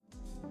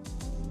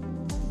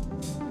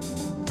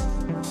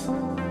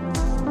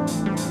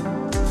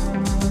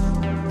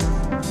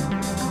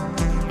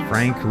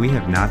Frank, we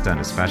have not done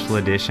a special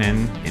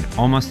edition in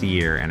almost a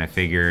year, and I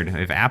figured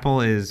if Apple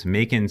is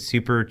making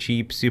super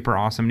cheap, super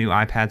awesome new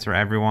iPads for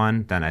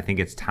everyone, then I think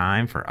it's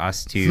time for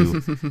us to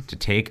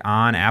take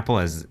on Apple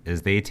as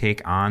they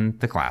take on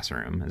the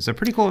classroom. It's a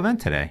pretty cool event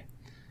today.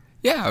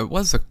 Yeah, it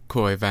was a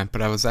cool event,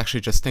 but I was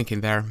actually just thinking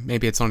there,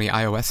 maybe it's only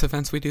iOS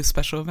events we do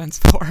special events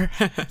for.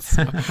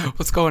 So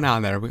what's going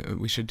on there?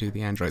 We should do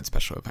the Android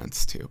special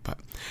events too. But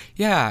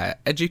yeah,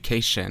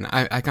 education.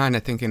 I kind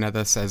of thinking of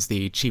this as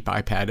the cheap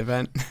iPad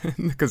event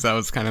because that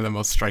was kind of the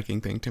most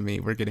striking thing to me.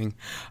 We're getting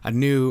a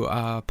new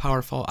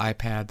powerful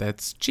iPad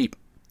that's cheap,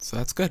 so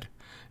that's good.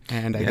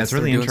 And I guess it's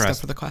really they're doing interesting stuff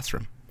for the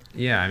classroom.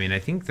 Yeah, I mean, I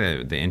think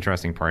the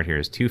interesting part here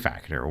is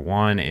two-factor.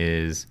 One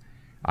is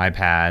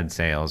iPad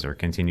sales are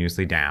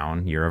continuously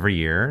down year over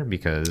year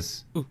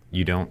because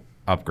you don't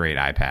upgrade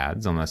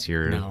iPads unless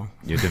you're a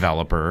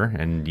developer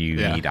and you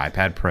need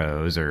iPad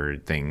Pros or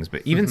things.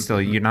 But even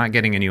still, you're not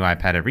getting a new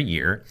iPad every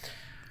year,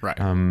 right?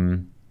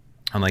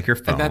 Unlike your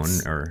phone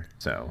or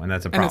so, and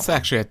that's a problem. And it's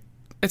actually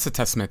it's a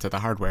testament to the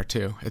hardware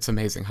too. It's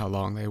amazing how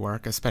long they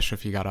work, especially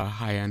if you got a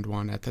high-end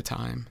one at the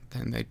time.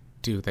 Then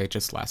they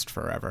just last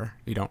forever.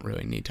 You don't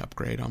really need to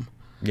upgrade them.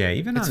 Yeah,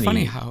 Even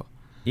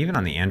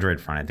on the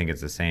Android front, I think it's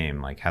the same.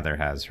 Like Heather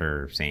has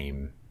her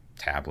same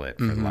tablet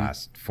for the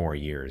last 4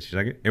 years. She's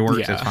like, it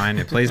works, it's fine.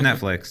 It plays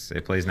Netflix.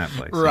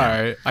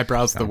 Right. Yeah. I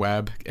browse the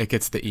web. It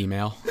gets the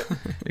email.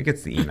 It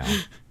gets the email.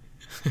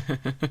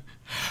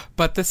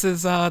 But this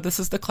is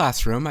the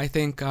classroom. I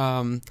think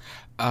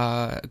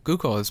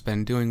Google has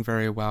been doing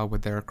very well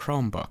with their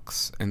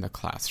Chromebooks in the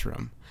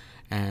classroom.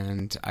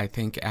 And I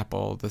think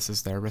Apple, this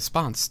is their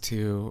response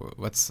to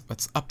let's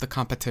up the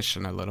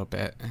competition a little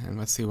bit and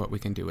let's see what we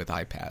can do with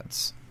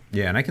iPads.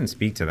 Yeah, and I can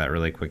speak to that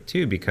really quick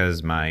too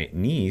because my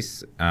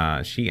niece,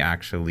 she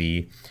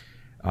actually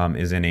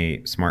is in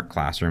a smart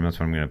classroom. That's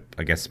what I'm going to,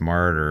 I guess,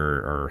 smart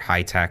or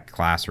high-tech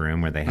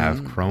classroom where they have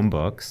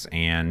Chromebooks.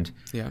 And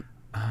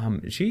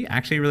she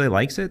actually really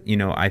likes it. You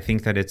know, I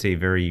think that it's a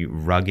very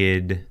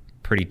rugged,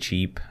 pretty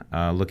cheap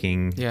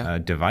looking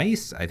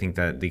device. I think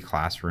that the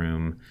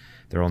classroom,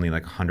 they're only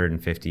like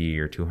 $150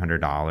 or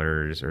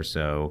 $200 or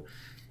so.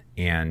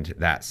 And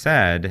that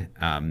said,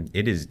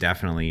 it is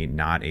definitely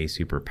not a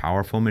super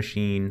powerful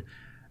machine.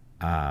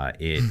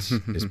 It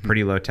is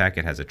pretty low tech.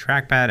 It has a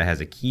trackpad. It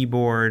has a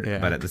keyboard. Yeah.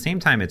 But at the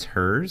same time, it's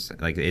hers.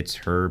 Like, it's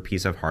her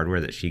piece of hardware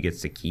that she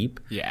gets to keep.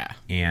 Yeah.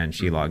 And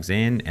she logs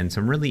in. And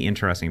some really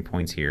interesting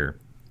points here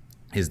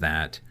is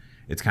that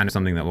it's kind of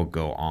something that will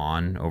go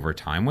on over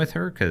time with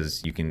her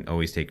because you can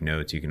always take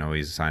notes. You can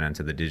always sign on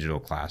to the digital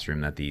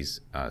classroom that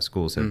these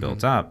schools have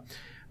built up.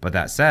 But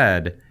that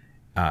said,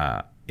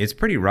 it's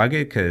pretty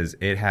rugged because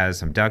it has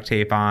some duct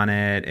tape on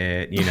it.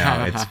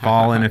 It's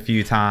fallen a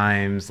few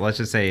times. Let's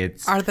just say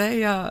it's. Are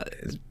they?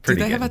 Do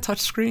they have a touch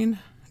screen?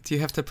 Do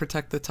you have to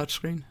protect the touch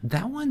screen?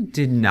 That one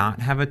did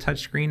not have a touch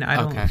screen, I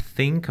don't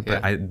think,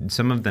 but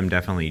some of them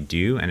definitely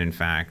do. And in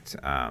fact,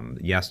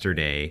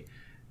 yesterday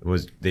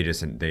they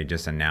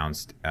just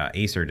announced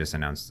Acer just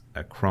announced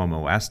a Chrome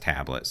OS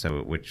tablet,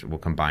 which will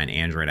combine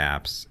Android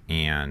apps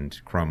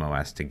and Chrome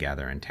OS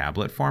together in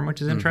tablet form,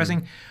 which is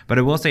interesting. But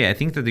I will say I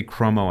think that the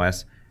Chrome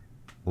OS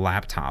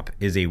laptop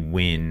is a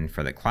win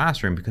for the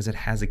classroom because it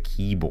has a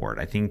keyboard.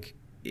 I think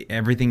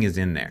everything is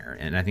in there,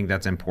 and I think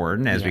that's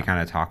important as we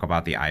kind of talk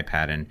about the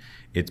iPad and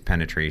its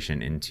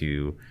penetration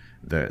into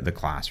the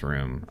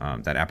classroom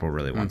that Apple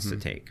really wants to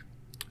take.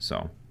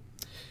 So.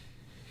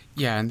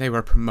 Yeah, and they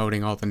were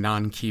promoting all the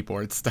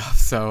non-keyboard stuff,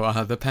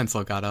 so the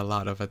pencil got a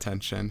lot of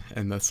attention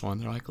in this one.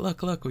 They're like,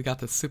 look, we got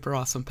this super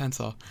awesome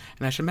pencil.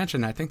 And I should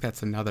mention, I think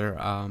that's another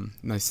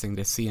nice thing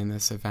to see in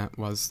this event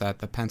was that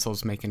the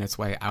pencil's making its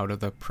way out of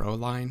the Pro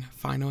line,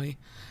 finally,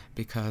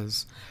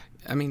 because,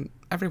 I mean,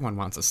 everyone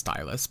wants a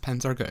stylus.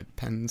 Pens are good.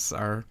 Pens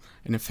are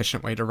an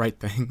efficient way to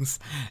write things,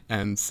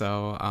 and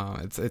so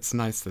it's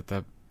nice that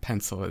the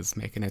pencil is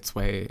making its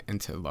way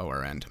into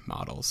lower-end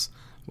models.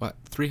 What,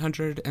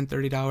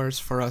 $330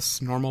 for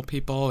us normal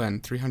people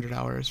and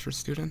 $300 for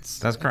students?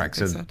 That's correct.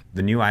 So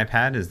the new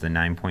iPad is the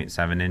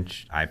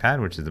 9.7-inch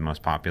iPad, which is the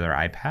most popular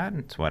iPad.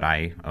 It's what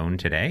I own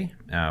today,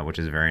 which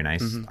is a very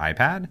nice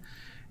iPad.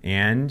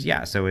 And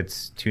yeah, so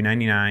it's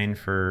 $299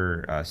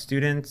 for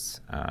students.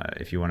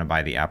 If you want to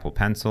buy the Apple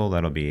Pencil,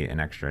 that'll be an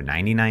extra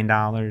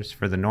 $99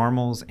 for the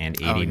normals and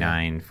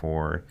 $89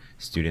 for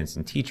students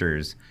and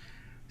teachers.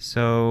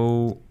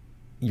 So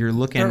you're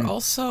looking. They're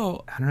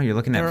also. I don't know. You're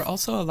looking at. They're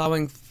also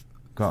allowing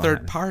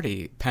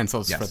third-party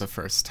pencils for the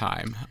first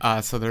time.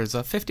 So there's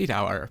a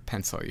 $50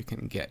 pencil you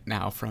can get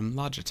now from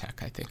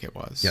Logitech. I think it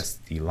was. Yes,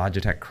 the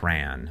Logitech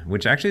Crayon,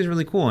 which actually is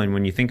really cool. And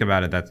when you think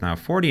about it, that's now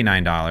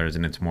 $49,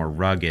 and it's more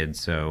rugged.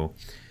 So,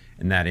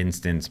 in that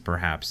instance,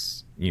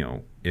 perhaps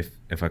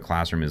if a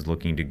classroom is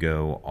looking to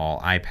go all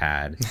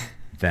iPad,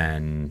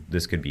 then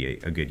this could be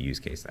a good use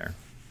case there.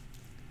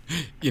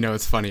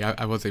 It's funny.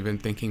 I wasn't even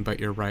thinking, but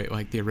you're right.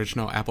 Like the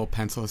original Apple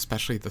Pencil,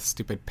 especially the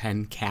stupid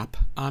pen cap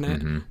on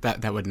it,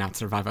 that would not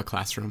survive a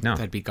classroom. No.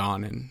 That'd be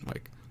gone in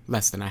like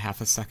less than a half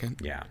a second.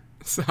 Yeah.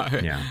 So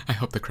I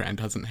hope the Crayon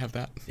doesn't have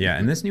that. Yeah,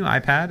 and this new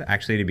iPad,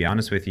 actually, to be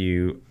honest with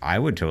you, I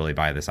would totally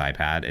buy this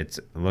iPad. It's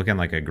looking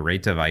like a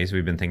great device.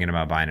 We've been thinking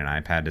about buying an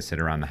iPad to sit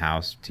around the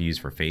house to use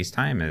for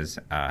FaceTime as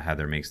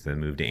Heather makes the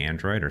move to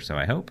Android, or so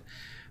I hope.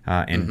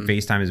 And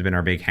FaceTime has been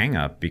our big hang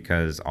up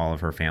because all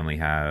of her family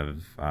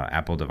have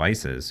Apple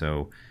devices.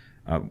 So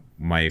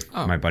my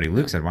buddy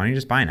Luke said, why don't you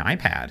just buy an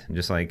iPad and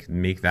just like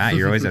make that?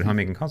 You're always at home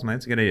making calls. I'm like,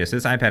 that's a good idea. So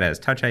this iPad has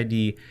Touch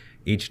ID,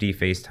 HD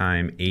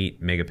FaceTime,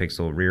 8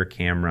 megapixel rear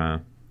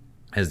camera,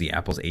 has the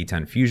Apple's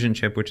A10 Fusion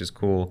chip, which is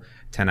cool,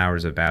 10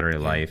 hours of battery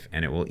life,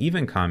 and it will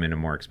even come in a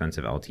more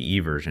expensive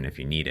LTE version if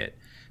you need it.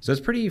 So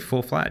it's pretty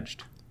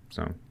full-fledged.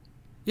 So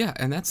yeah,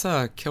 and that's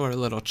a killer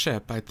little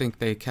chip. I think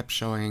they kept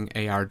showing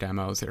AR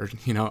demos. They're,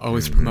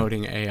 always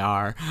promoting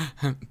AR,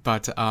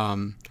 but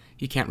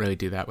you can't really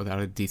do that without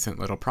a decent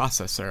little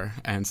processor,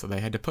 and so they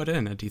had to put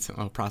in a decent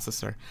little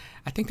processor.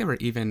 I think they were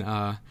even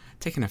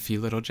taking a few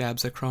little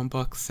jabs at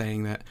Chromebooks,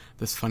 saying that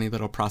this funny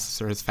little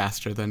processor is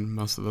faster than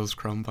most of those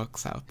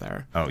Chromebooks out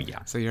there. Oh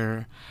yeah. So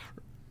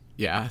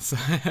so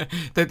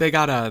they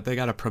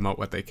gotta promote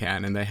what they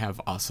can, and they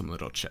have awesome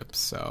little chips.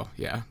 So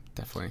yeah,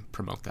 definitely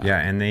promote that. Yeah,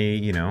 and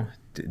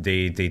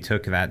they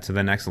took that to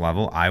the next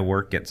level.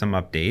 iWork get some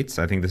updates.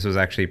 I think this was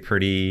actually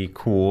pretty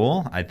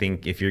cool. I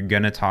think if you're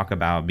going to talk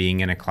about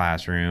being in a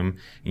classroom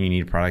and you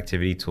need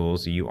productivity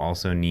tools, you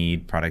also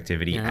need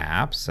productivity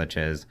apps such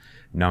as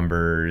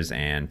Numbers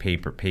and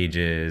Paper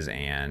Pages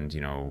and,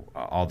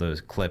 all those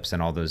clips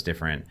and all those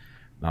different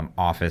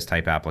Office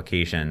type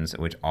applications,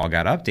 which all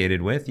got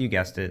updated with, you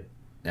guessed it,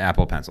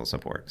 Apple Pencil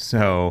support.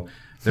 So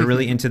they're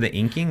really into the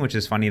inking, which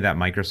is funny that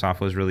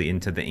Microsoft was really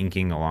into the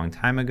inking a long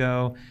time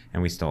ago,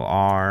 and we still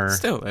are.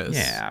 Still is.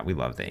 Yeah, we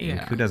love the ink.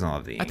 Yeah. Who doesn't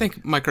love the ink? I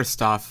think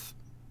Microsoft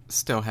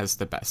still has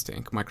the best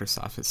ink.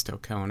 Microsoft is still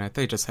killing it.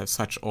 They just have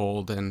such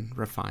old and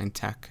refined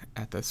tech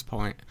at this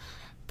point.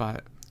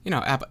 But,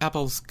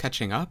 Apple's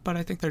catching up, but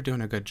I think they're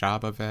doing a good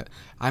job of it.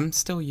 I'm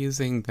still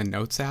using the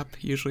Notes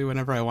app usually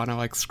whenever I want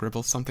to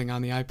scribble something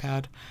on the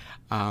iPad.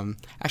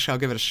 Actually, I'll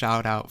give it a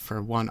shout out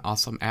for one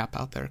awesome app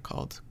out there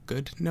called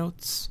Good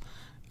Notes.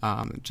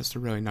 Just a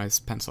really nice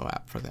pencil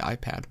app for the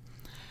iPad.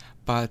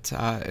 But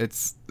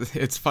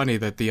it's funny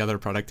that the other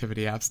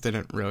productivity apps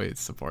didn't really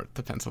support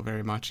the pencil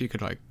very much. You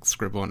could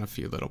scribble in a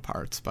few little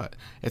parts, but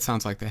it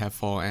sounds like they have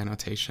full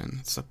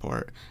annotation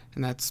support,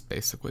 and that's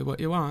basically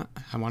what you want.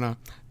 I want to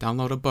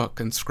download a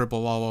book and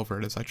scribble all over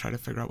it as I try to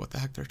figure out what the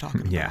heck they're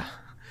talking about. Yeah.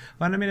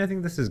 Well, I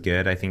think this is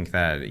good. I think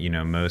that,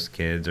 most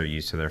kids are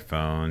used to their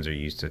phones, are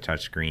used to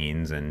touch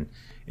screens, and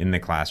in the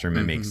classroom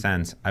it makes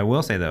sense. I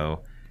will say,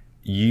 though,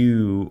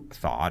 you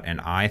thought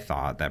and I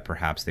thought that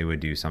perhaps they would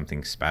do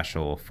something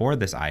special for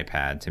this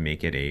iPad to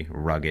make it a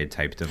rugged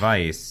type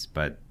device,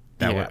 but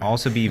that would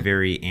also be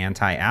very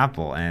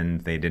anti-Apple, and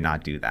they did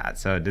not do that.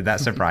 So did that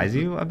surprise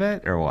you a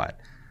bit, or what?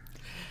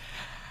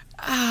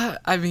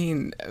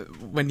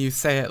 When you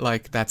say it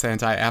like that's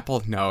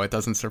anti-Apple, no, it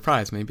doesn't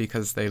surprise me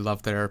because they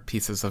love their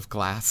pieces of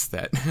glass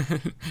that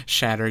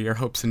shatter your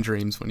hopes and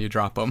dreams when you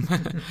drop them.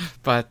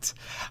 But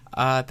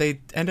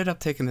they ended up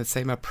taking the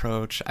same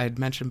approach. I had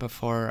mentioned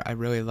before, I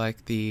really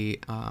like the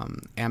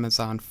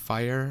Amazon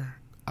Fire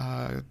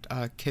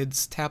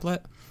Kids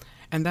tablet,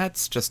 and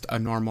that's just a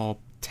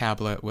normal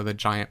tablet with a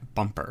giant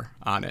bumper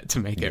on it to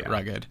make it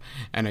rugged.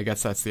 And I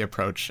guess that's the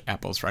approach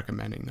Apple's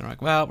recommending. They're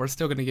like, well, we're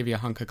still going to give you a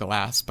hunk of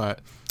glass,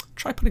 but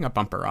try putting a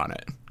bumper on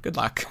it. Good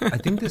luck. I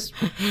think this...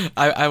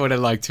 I would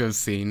have liked to have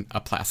seen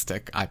a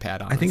plastic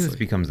iPad, honestly. I think this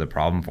becomes the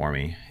problem for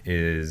me,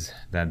 is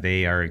that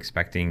they are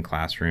expecting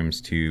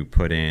classrooms to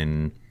put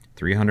in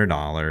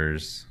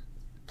 $300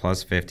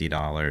 plus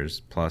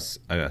 $50 plus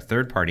a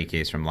third-party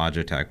case from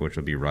Logitech, which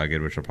will be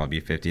rugged, which will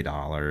probably be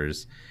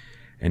 $50.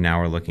 And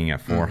now we're looking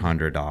at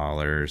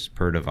 $400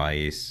 per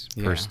device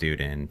per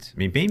student.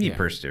 Maybe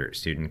per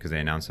student because they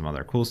announced some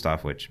other cool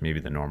stuff, which maybe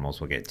the normals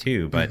will get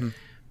too. But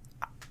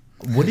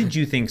what did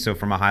you think? So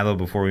from a high level,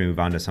 before we move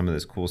on to some of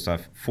this cool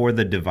stuff, for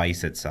the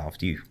device itself,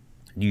 do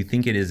you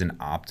think it is an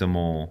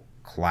optimal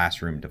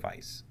classroom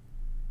device?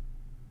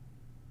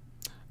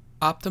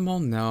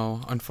 Optimal?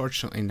 No,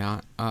 unfortunately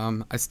not.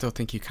 I still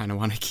think you kind of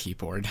want a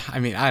keyboard.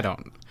 I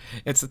don't.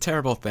 It's a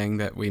terrible thing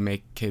that we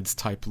make kids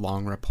type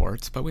long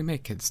reports, but we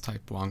make kids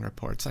type long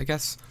reports. I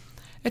guess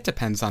it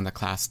depends on the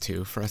class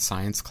too. For a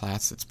science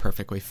class, it's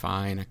perfectly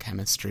fine. A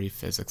chemistry,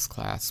 physics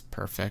class,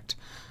 perfect.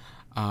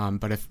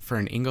 But if for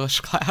an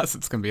English class,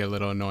 it's going to be a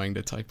little annoying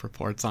to type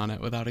reports on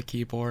it without a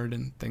keyboard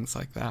and things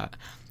like that.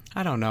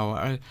 I don't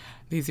know.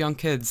 These young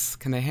kids,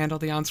 can they handle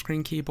the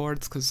on-screen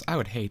keyboards? Because I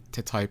would hate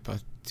to type a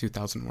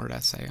 2,000-word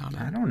essay on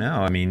it. I don't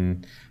know.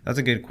 That's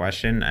a good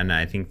question, and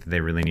I think that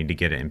they really need to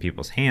get it in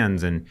people's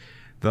hands. And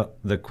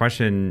the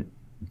question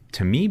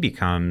to me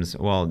becomes,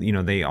 well,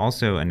 they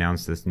also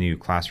announced this new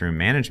classroom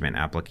management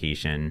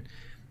application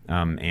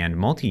and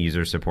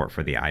multi-user support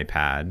for the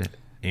iPad.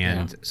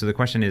 And so the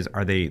question is,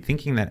 are they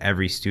thinking that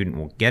every student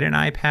will get an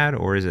iPad,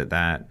 or is it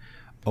that,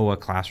 a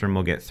classroom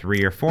will get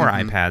 3 or 4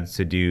 iPads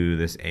to do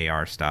this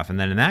AR stuff? And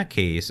then in that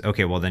case,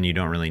 okay, well, then you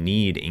don't really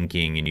need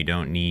inking and you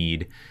don't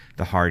need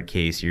the hard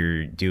case,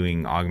 you're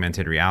doing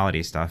augmented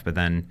reality stuff, but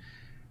then,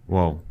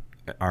 well,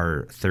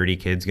 are 30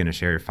 kids going to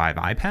share 5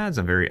 iPads?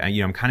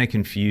 I'm kind of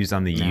confused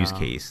on the use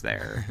case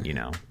there,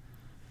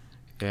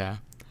 Yeah.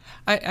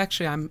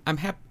 I'm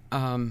happy.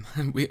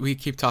 We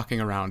keep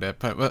talking around it,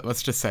 but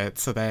let's just say it.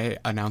 So they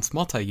announced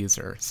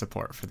multi-user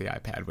support for the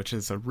iPad, which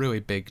is a really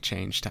big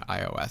change to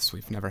iOS.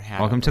 We've never had.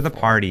 Welcome to the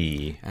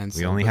party. And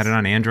we only had it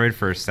on Android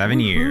for 7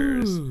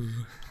 years.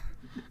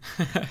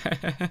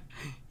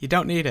 You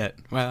don't need it.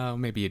 Well,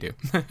 maybe you do.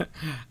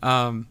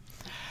 But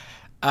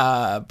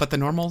the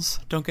normals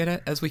don't get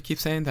it, as we keep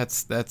saying.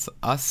 That's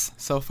us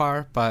so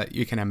far. But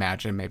you can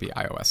imagine maybe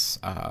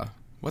iOS.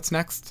 What's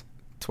next?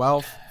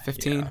 12,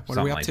 15? Yeah, what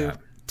are we up to?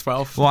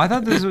 12. Well, I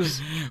thought this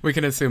was. We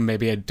can assume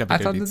maybe a WWDC. I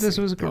thought that this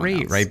was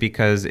great, right?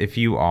 Because if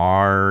you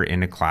are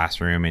in a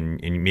classroom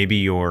and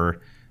maybe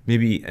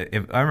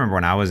if I remember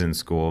when I was in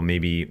school,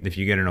 maybe if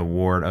you get an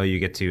award, I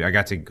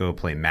got to go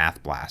play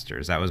Math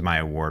Blasters. That was my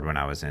award when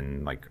I was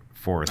in like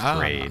 4th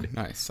grade.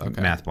 Nice.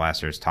 Okay. Math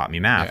Blasters taught me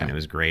math, and it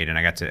was great. And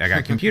I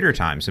got computer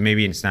time. So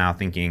maybe it's now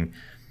thinking,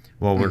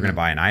 well, we're going to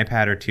buy an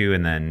iPad or two,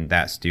 and then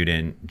that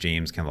student,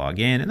 James, can log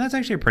in. And that's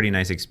actually a pretty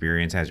nice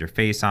experience. It has your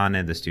face on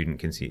it. The student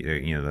can see,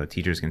 the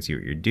teachers can see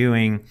what you're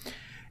doing.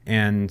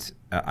 And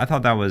I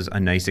thought that was a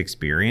nice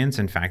experience.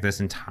 In fact, this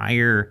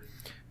entire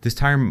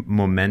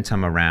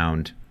momentum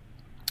around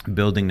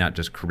building not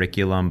just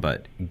curriculum,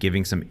 but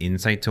giving some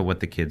insight to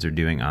what the kids are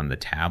doing on the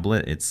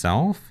tablet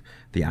itself,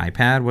 the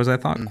iPad, was, I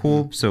thought,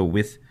 cool. So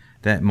with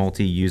that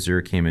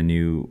multi-user came a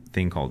new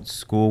thing called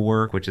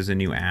Schoolwork, which is a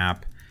new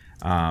app.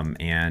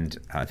 And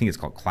I think it's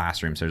called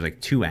Classroom. So there's like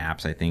 2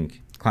 apps, I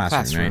think.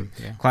 Classroom, right?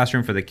 Yeah.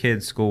 Classroom for the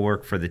kids,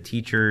 Schoolwork for the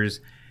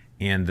teachers.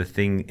 And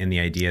the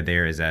idea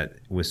there is that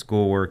with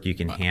Schoolwork, you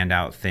can hand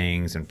out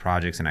things and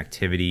projects and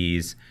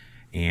activities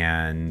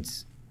and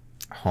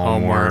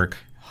homework.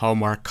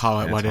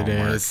 Call it what it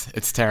is.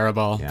 It's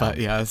terrible, but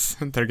yes,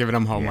 they're giving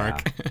them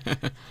homework. Yeah.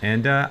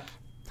 And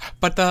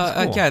but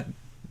cool.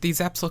 These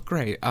apps look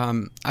great.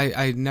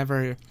 I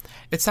never.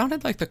 It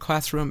sounded like the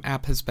Classroom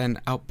app has been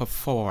out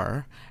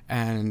before,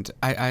 and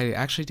I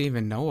actually didn't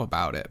even know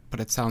about it.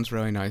 But it sounds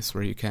really nice,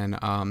 where you can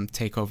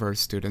take over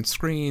student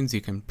screens, you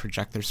can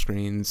project their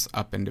screens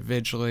up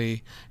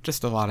individually.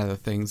 Just a lot of the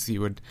things you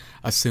would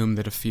assume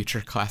that a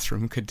future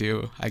classroom could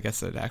do. I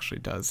guess it actually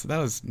does. So that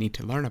was neat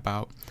to learn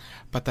about.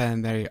 But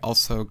then they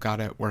also got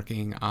it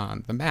working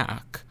on the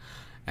Mac.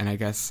 And I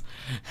guess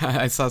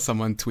I saw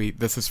someone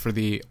tweet, this is for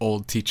the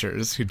old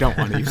teachers who don't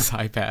want to use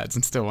iPads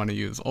and still want to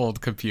use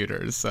old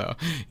computers. So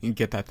you can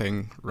get that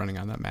thing running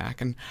on that Mac.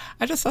 And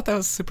I just thought that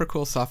was super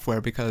cool software,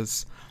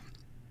 because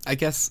I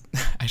guess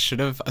I should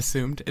have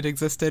assumed it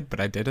existed, but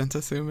I didn't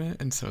assume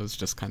it. And so it was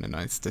just kind of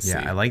nice to see.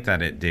 Yeah, I like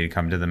that it did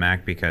come to the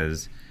Mac,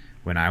 because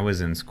when I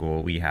was in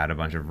school, we had a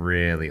bunch of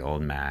really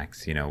old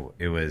Macs.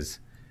 It was,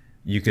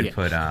 you could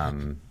put...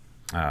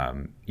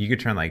 you could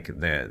turn like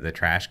the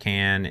trash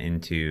can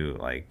into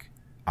like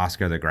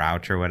Oscar the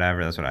Grouch or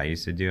whatever. That's what I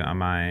used to do on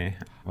my,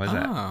 that?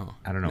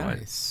 I don't know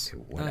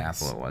what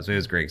Apple it was. It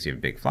was great because you have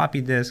a big floppy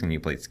disk and you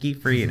played Ski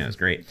Free, and it was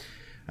great.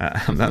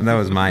 That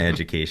was my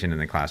education in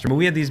the classroom. But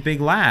we had these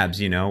big labs,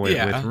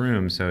 with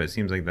rooms. So it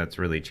seems like that's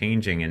really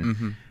changing.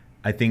 And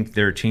I think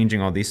they're changing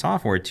all these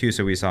software too.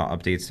 So we saw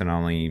updates to not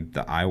only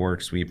the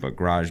iWork suite, but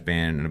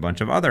GarageBand and a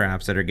bunch of other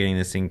apps that are getting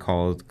this thing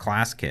called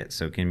ClassKit.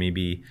 So can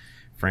maybe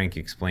Frank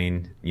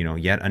explain,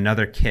 yet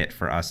another kit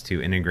for us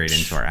to integrate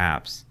into our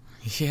apps?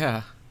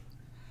 Yeah.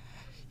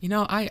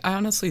 I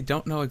honestly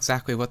don't know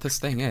exactly what this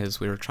thing is.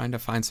 We were trying to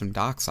find some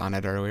docs on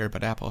it earlier,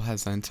 but Apple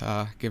hasn't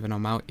given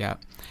them out yet.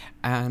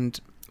 And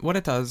what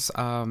it does,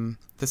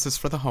 this is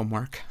for the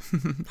homework.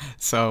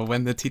 So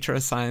when the teacher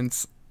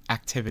assigns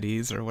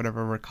activities, or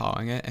whatever we're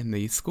calling it, in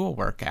the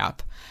Schoolwork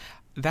app,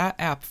 that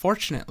app,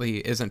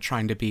 fortunately, isn't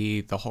trying to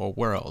be the whole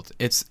world.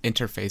 It's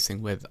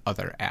interfacing with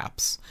other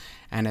apps.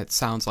 And it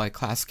sounds like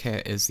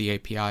ClassKit is the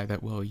API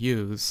that we'll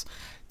use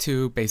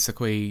to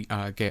basically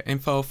get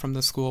info from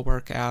the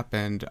Schoolwork app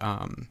and,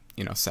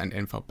 send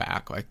info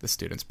back, like the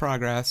student's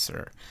progress,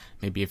 or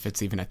maybe if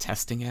it's even a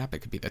testing app, it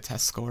could be the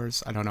test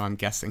scores. I don't know. I'm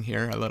guessing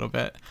here a little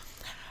bit.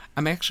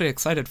 I'm actually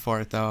excited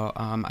for it, though.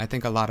 I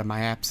think a lot of my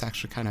apps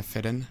actually kind of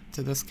fit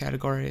into this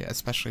category,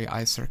 especially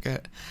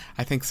iCircuit.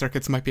 I think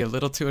circuits might be a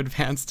little too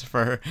advanced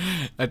for...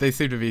 they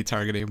seem to be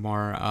targeting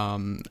more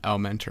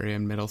elementary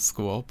and middle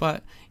school.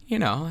 But,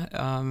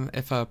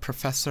 if a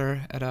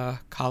professor at a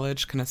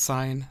college can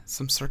assign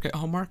some circuit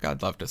homework,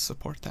 I'd love to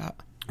support that.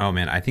 Oh,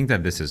 man, I think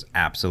that this is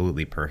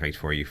absolutely perfect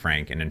for you,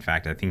 Frank. And in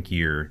fact, I think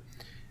you're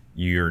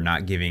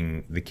not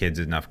giving the kids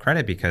enough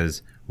credit,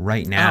 because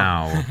right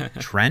now,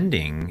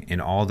 trending in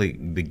all the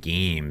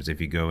games,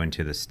 if you go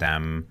into the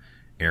STEM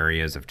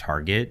areas of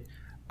Target,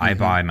 I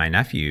buy my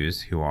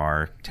nephews, who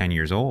are 10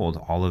 years old,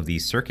 all of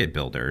these circuit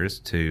builders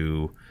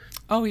to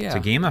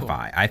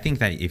gamify. Cool. I think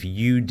that if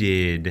you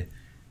did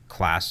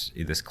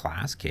this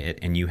class kit,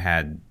 and you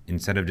had,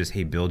 instead of just,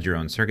 hey, build your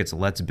own circuits,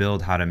 let's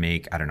build how to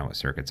make, I don't know what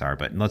circuits are,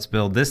 but let's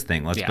build this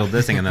thing, build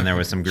this thing, and then there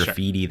was some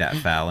graffiti that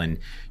fell and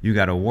you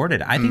got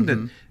awarded. I think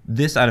that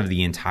this, out of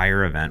the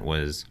entire event,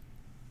 was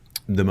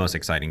the most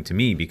exciting to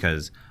me,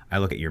 because I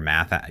look at your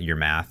math, little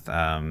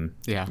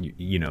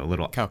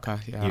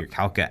Calca, yeah. your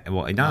Calca.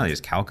 Well, not only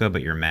just Calca,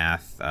 but your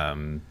math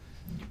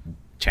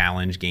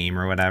challenge game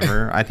or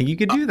whatever. I think you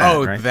could do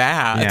that. Right?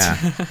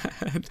 That.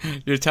 Yeah.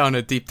 You're telling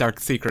a deep, dark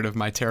secret of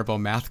my terrible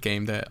math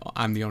game that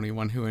I'm the only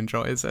one who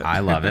enjoys it. I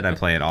love it. I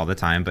play it all the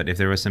time. But if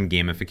there was some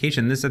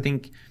gamification, this I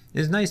think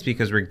is nice,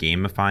 because we're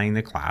gamifying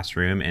the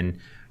classroom. And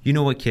you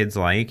know what kids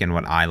like, and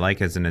what I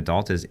like as an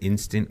adult, is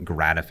instant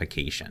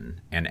gratification.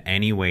 And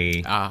any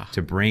way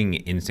to bring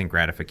instant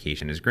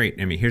gratification is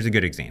great. I mean, here's a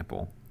good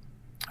example.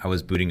 I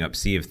was booting up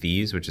Sea of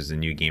Thieves, which is a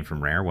new game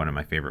from Rare, one of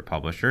my favorite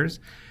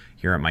publishers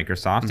here at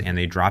Microsoft, and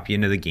they drop you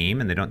into the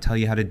game and they don't tell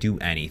you how to do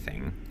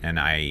anything. And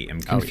I am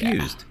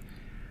confused.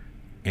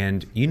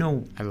 And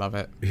I love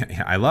it.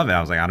 I love it. I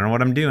was like, I don't know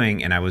what I'm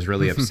doing. And I was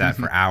really upset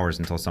for hours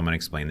until someone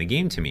explained the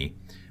game to me.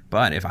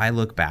 But if I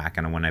look back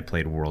on when I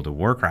played World of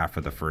Warcraft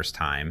for the first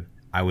time,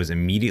 I was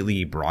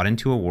immediately brought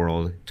into a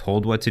world,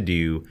 told what to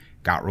do,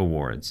 got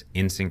rewards,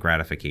 instant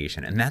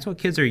gratification. And that's what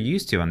kids are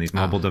used to on these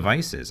mobile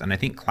devices. And I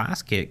think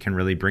ClassKit can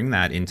really bring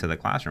that into the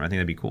classroom. I think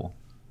that'd be cool.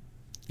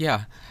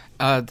 Yeah.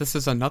 This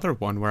is another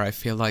one where I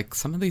feel like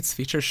some of these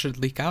features should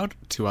leak out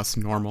to us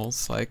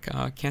normals. Like,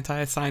 can't I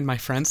assign my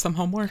friends some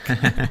homework?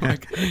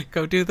 Like,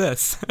 go do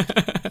this.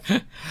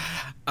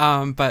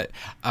 But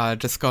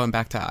just going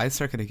back to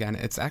iCircuit again,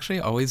 it's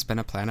actually always been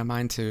a plan of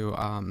mine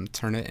to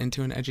turn it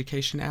into an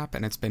education app.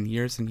 And it's been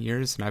years and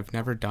years, and I've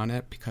never done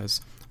it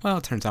because, well,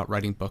 it turns out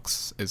writing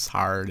books is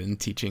hard and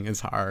teaching is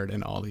hard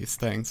and all these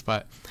things.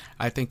 But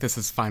I think this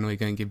is finally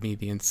going to give me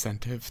the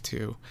incentive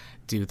to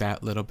do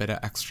that little bit of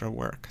extra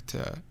work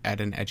to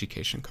add an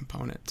education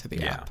component to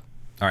the app.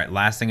 All right,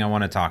 last thing I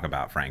want to talk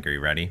about, Frank. Are you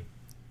ready?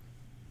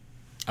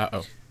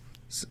 Uh-oh.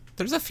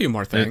 There's a few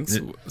more things.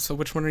 So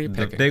which one are you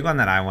picking? The big one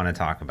that I want to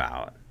talk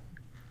about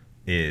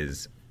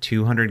is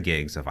 200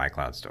 gigs of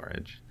iCloud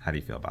storage. How do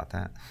you feel about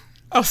that?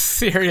 Oh,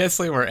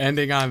 seriously? We're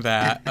ending on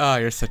that? Oh,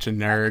 you're such a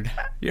nerd.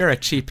 You're a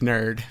cheap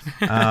nerd.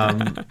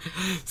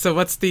 So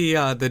what's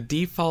the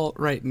default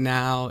right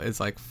now is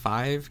like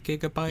 5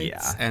 gigabytes?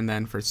 Yeah. And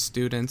then for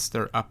students,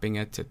 they're upping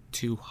it to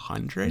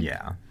 200?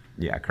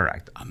 Yeah,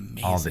 correct.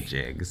 Amazing. All the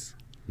jigs.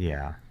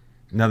 Yeah.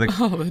 Now,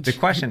 the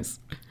question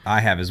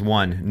I have is,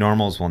 one,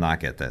 normals will not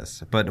get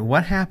this. But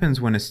what happens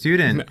when a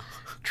student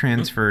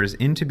transfers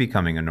into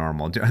becoming a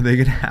normal? Are they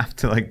going to have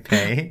to,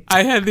 pay?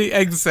 I had the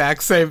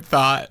exact same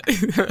thought.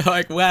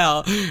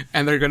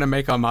 And they're going to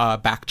make them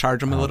back charge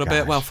them a little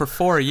bit. Well, for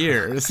 4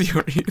 years.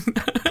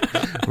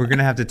 We're going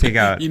to have to take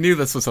out... You knew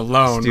this was a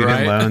loan,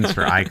 student loans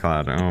for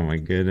iCloud. Oh, my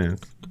goodness.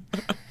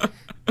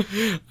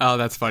 Oh,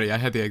 that's funny. I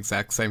had the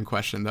exact same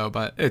question, though,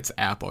 but it's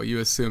Apple. You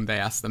assume they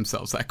asked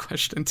themselves that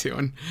question, too,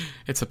 and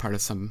it's a part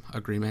of some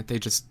agreement. They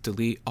just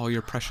delete all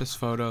your precious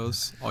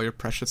photos, all your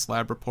precious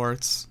lab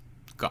reports.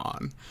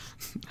 Gone.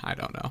 I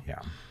don't know.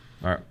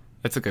 Yeah.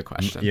 That's a good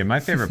question. Yeah, my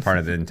favorite part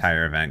of the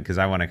entire event, because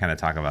I want to kind of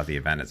talk about the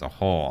event as a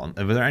whole.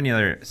 Were there any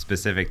other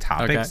specific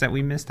topics that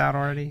we missed out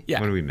already?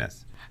 Yeah. What did we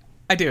miss?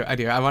 I do.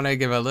 I want to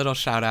give a little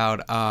shout out.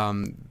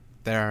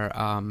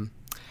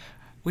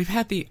 We've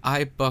had the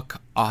iBook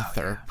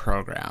Author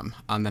program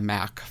on the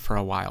Mac for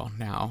a while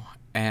now,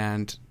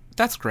 and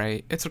that's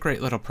great. It's a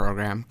great little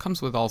program.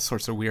 Comes with all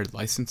sorts of weird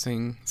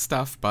licensing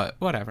stuff, but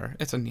whatever.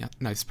 It's a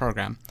nice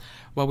program.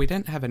 Well, we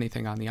didn't have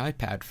anything on the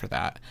iPad for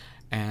that,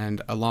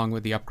 and along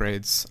with the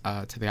upgrades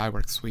to the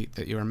iWork suite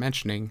that you were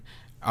mentioning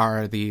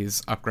are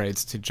these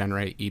upgrades to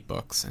generate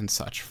ebooks and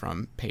such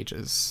from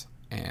Pages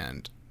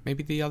and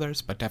maybe the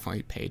others, but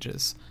definitely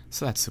Pages.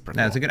 So that's super cool.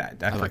 That's a good.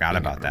 I forgot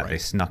about that. They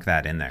snuck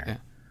that in there. Yeah.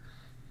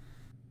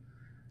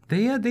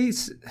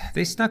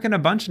 They snuck in a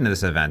bunch into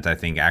this event. I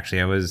think actually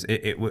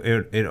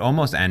it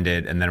almost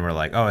ended, and then we're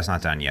like, oh, it's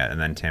not done yet. And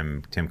then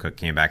Tim Cook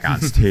came back on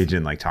stage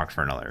and talked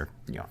for another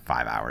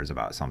 5 hours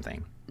about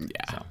something.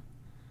 Yeah. So.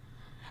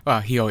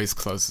 Well, he always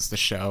closes the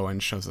show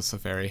and shows us a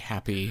very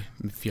happy,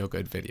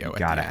 feel-good video.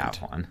 Gotta have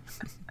one.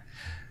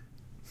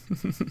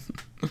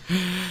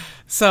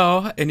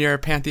 So, in your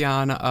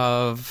pantheon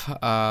of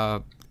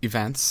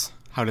events,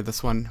 how did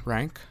this one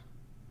rank?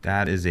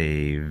 That is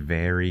a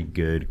very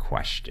good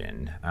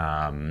question.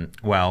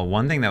 Well,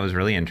 one thing that was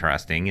really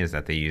interesting is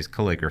that they use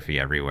calligraphy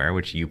everywhere,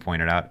 which you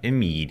pointed out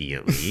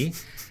immediately.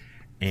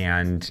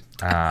 And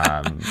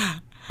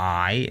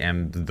I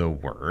am the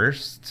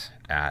worst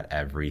at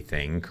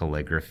everything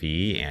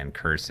calligraphy and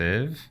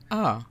cursive.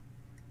 Oh.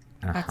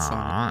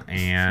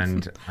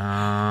 And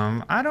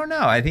I don't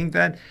know. I think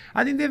the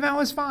event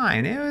was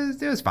fine.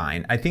 It was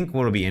fine. I think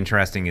what'll be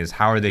interesting is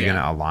how are they going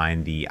to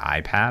align the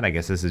iPad? I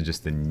guess this is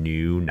just the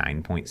new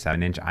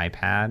 9.7 inch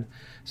iPad.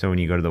 So when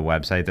you go to the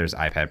website, there's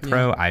iPad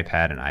Pro,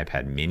 iPad, and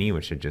iPad Mini,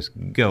 which should just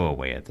go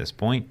away at this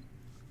point.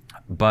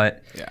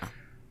 But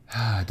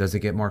does it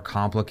get more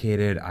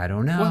complicated? I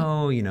don't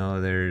know.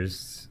 Well,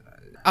 there's.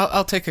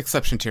 I'll take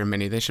exception to your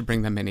Mini. They should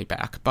bring the Mini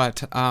back.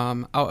 But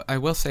I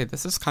will say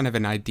this is kind of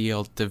an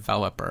ideal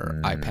developer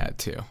iPad,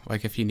 too.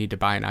 Like if you need to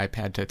buy an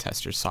iPad to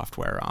test your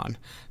software on.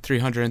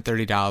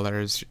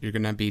 $330, you're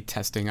going to be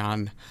testing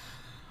on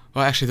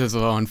Well, actually, this is a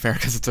little unfair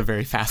because it's a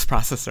very fast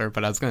processor,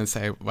 but I was going to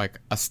say like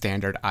a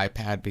standard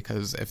iPad,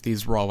 because if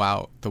these roll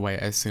out the way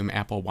I assume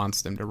Apple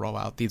wants them to roll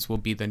out, these will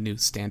be the new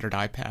standard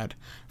iPad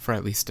for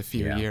at least a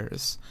few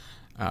years,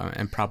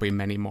 and probably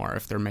many more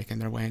if they're making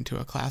their way into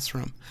a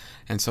classroom.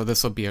 And so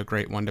this will be a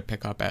great one to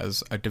pick up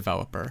as a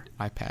developer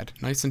iPad.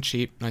 Nice and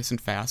cheap, nice and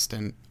fast,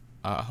 and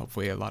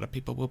hopefully a lot of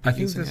people will be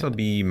using it. I think this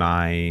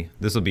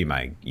will be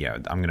my,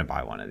 I'm going to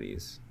buy one of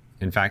these.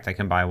 In fact, I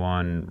can buy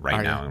one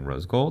right now in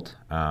rose gold.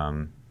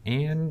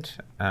 And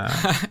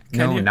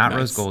no, not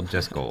rose gold,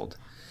 just gold,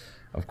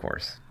 of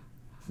course.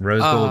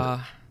 Rose gold.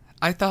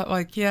 I thought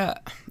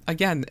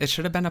again, it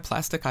should have been a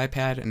plastic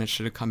iPad and it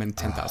should have come in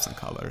 10,000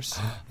 colors.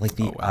 Like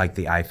the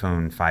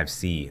iPhone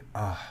 5C.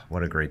 Oh,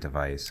 what a great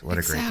device. What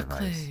a great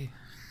device.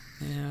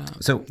 Yeah.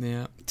 So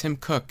Tim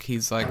Cook,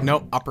 he's like,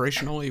 nope,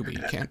 operationally we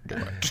can't do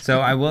it. So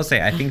I will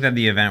say, I think that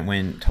the event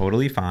went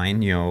totally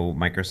fine. You know,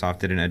 Microsoft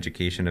did an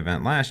education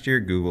event last year.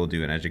 Google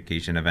do an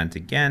education event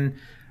again.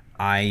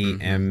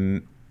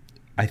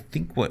 I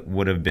think what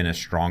would have been a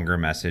stronger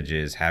message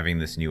is having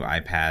this new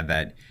iPad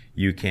that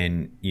you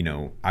can, you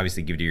know,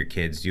 obviously give to your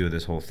kids, do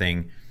this whole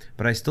thing.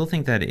 But I still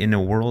think that in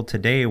a world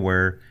today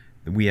where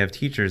we have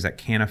teachers that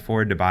can't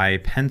afford to buy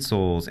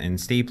pencils and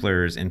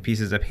staplers and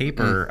pieces of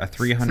paper, a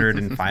 $300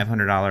 and $500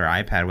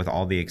 iPad with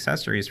all the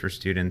accessories for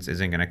students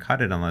isn't going to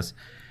cut it unless,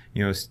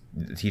 you know,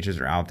 the teachers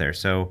are out there.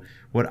 So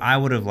what I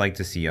would have liked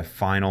to see a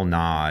final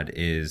nod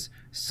is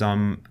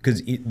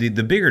because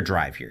the bigger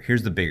drive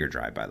here's the bigger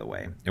drive, by the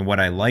way. And what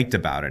I liked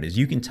about it is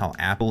you can tell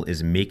Apple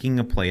is making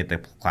a play at the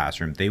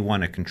classroom. They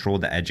want to control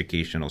the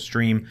educational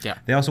stream. Yeah.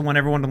 They also want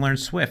everyone to learn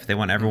Swift. They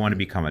want everyone to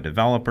become a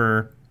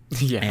developer.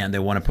 Yeah. And they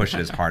want to push it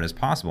as hard as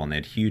possible. And they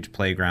had huge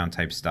playground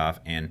type stuff.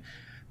 And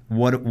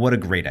what a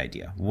great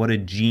idea. What a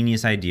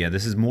genius idea.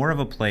 This is more of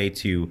a play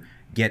to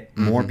get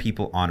more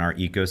people on our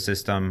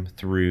ecosystem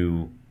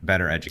through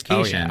better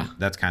education.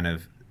 That's kind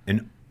of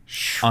an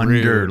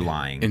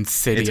underlying.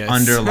 Insidious. It's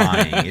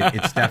underlying.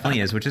 It definitely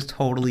is, which is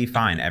totally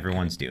fine.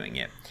 Everyone's doing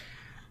it.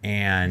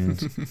 And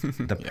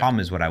the problem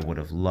is, what I would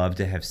have loved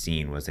to have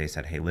seen was they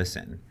said, hey,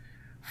 listen,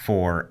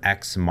 for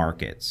X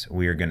markets,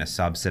 we are going to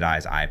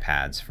subsidize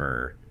iPads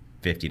for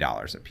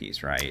 $50 a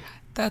piece, right?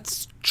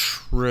 That's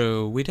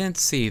true. We didn't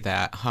see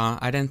that, huh?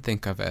 I didn't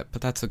think of it,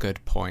 but that's a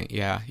good point.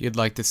 Yeah, you'd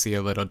like to see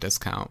a little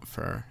discount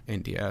for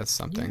India or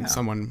something. Yeah.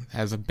 Someone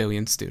has 1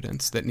 billion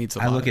students that needs a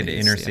lot of I look at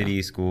these, inner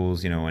city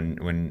schools, you know,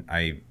 when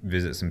I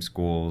visit some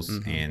schools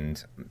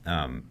and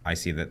I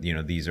see that, you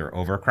know, these are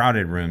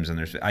overcrowded rooms,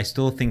 and I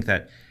still think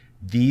that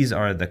these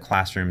are the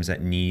classrooms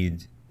that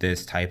need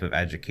this type of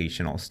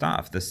educational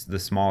stuff. The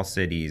small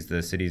cities,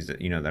 the cities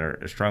that, you know, that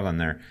are struggling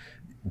there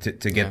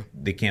to get,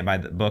 they can't buy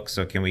the books.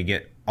 So can we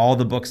get all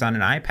the books on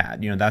an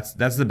iPad? You know, that's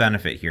the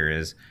benefit here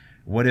is,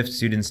 what if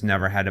students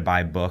never had to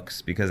buy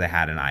books because they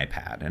had an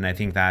iPad? And I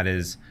think that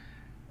is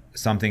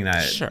something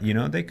that, you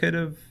know, they could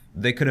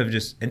have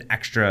just an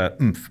extra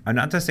oomph.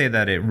 Not to say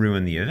that it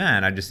ruined the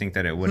event. I just think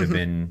that it would have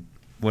been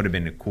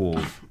a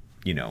cool,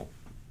 you know,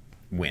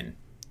 win.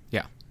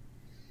 Yeah.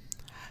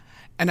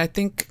 And I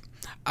think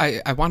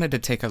I wanted to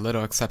take a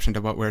little exception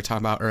to what we were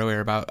talking about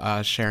earlier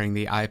about sharing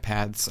the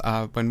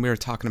iPads. When we were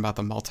talking about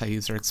the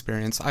multi-user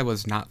experience, I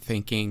was not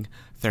thinking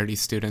 30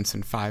 students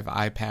and 5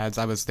 iPads.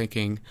 I was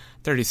thinking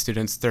 30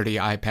 students, 30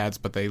 iPads,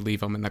 but they leave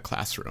them in the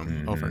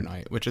classroom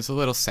overnight, which is a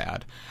little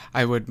sad.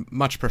 I would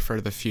much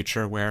prefer the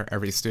future where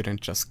every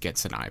student just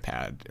gets an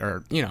iPad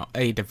or, you know,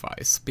 a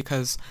device,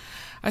 because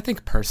I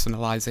think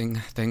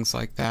personalizing things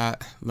like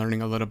that,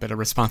 learning a little bit of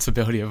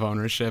responsibility of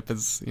ownership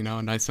is, you know,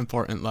 a nice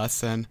important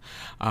lesson.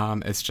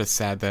 It's just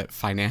sad that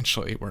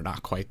financially we're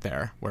not quite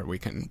there where we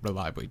can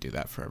reliably do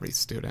that for every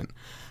student.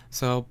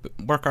 So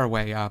work our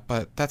way up,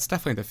 but that's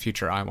definitely the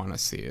future I want to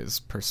see, is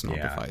personal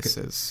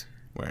devices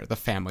where the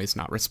family's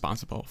not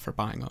responsible for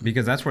buying them.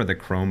 Because that's where the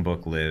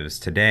Chromebook lives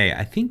today.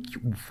 I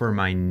think for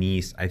my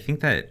niece, I think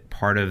that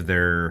part of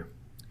their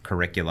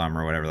curriculum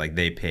or whatever, like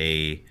they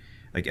pay,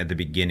 like at the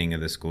beginning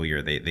of the school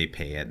year, they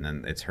pay it, and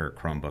then it's her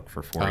Chromebook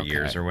for 4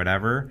 years or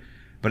whatever.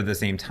 But at the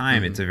same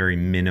time, it's a very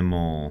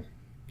minimal,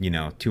 you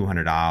know,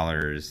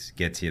 $200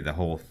 gets you the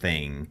whole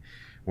thing.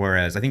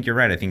 Whereas I think you're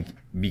right. I think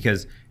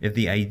because if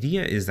the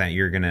idea is that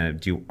you're going to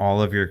do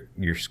all of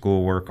your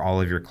schoolwork, all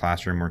of your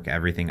classroom work,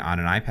 everything on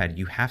an iPad,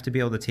 you have to be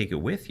able to take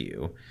it with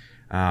you.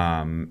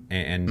 I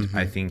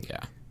think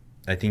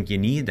you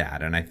need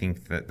that. And I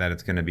think that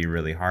it's going to be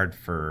really hard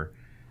for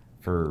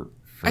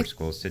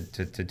schools to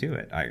do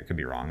it. I could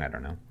be wrong. I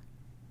don't know.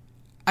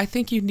 I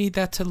think you need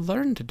that to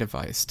learn the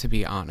device, to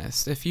be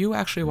honest. If you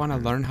actually want to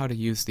learn how to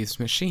use these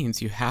machines,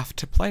 you have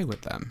to play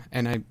with them.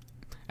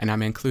 And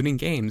I'm including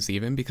games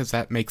even, because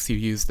that makes you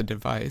use the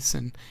device,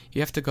 and you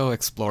have to go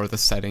explore the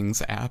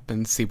settings app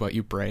and see what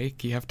you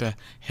break. You have to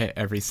hit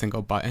every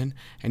single button,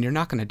 and you're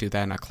not going to do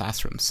that in a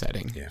classroom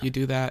setting. Yeah. You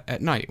do that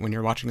at night when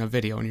you're watching a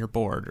video and you're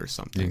bored or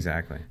something.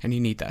 Exactly. And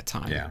you need that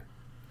time. Yeah.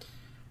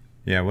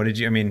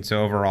 Yeah.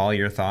 So overall,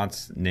 your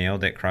thoughts?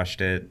 Nailed it, crushed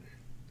it,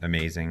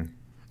 amazing.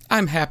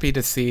 I'm happy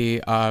to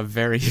see a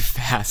very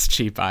fast,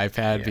 cheap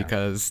iPad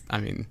because, I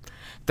mean,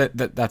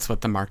 that's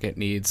what the market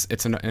needs.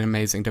 It's an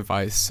amazing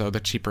device, so the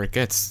cheaper it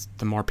gets,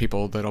 the more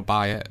people that'll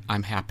buy it.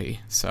 I'm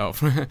happy. So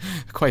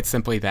quite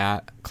simply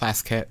that.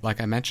 ClassKit, like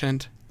I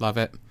mentioned, love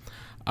it.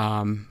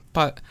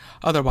 But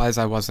otherwise,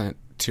 I wasn't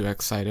too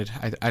excited.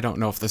 I don't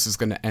know if this is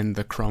going to end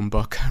the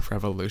Chromebook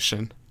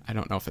revolution. I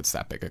don't know if it's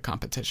that big a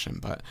competition,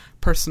 but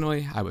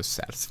personally, I was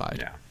satisfied.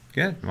 Yeah.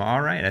 Good. Well,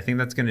 all right. I think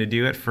that's going to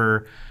do it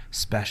for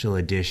special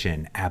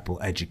edition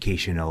Apple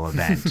educational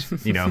event.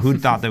 You know, who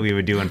thought that we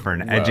would do one for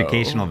an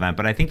educational event?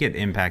 But I think it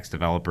impacts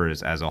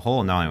developers as a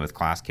whole, not only with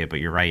ClassKit,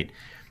 but you're right.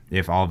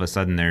 If all of a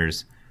sudden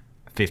there's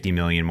 50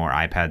 million more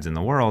iPads in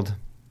the world,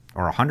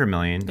 or 100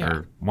 million,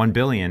 or 1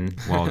 billion,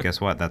 well, guess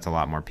what? That's a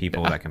lot more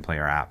people that can play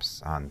our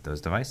apps on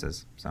those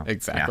devices. So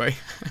exactly.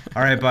 Yeah.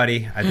 All right,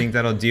 buddy. I think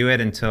that'll do it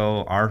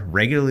until our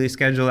regularly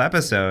scheduled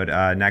episode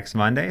next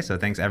Monday. So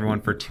thanks,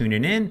 everyone, for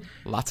tuning in.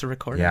 Lots of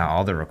recording. Yeah,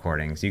 all the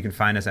recordings. You can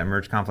find us at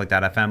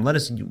mergeconflict.fm. Let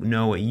us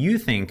know what you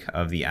think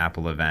of the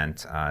Apple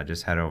event.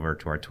 Just head over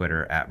to our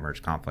Twitter at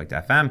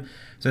mergeconflictfm.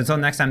 So until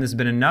next time, this has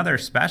been another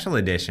special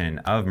edition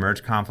of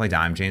Merge Conflict.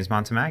 I'm James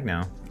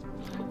Montemagno.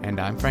 And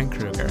I'm Frank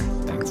Krueger.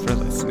 Thanks for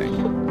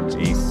listening.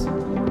 Peace.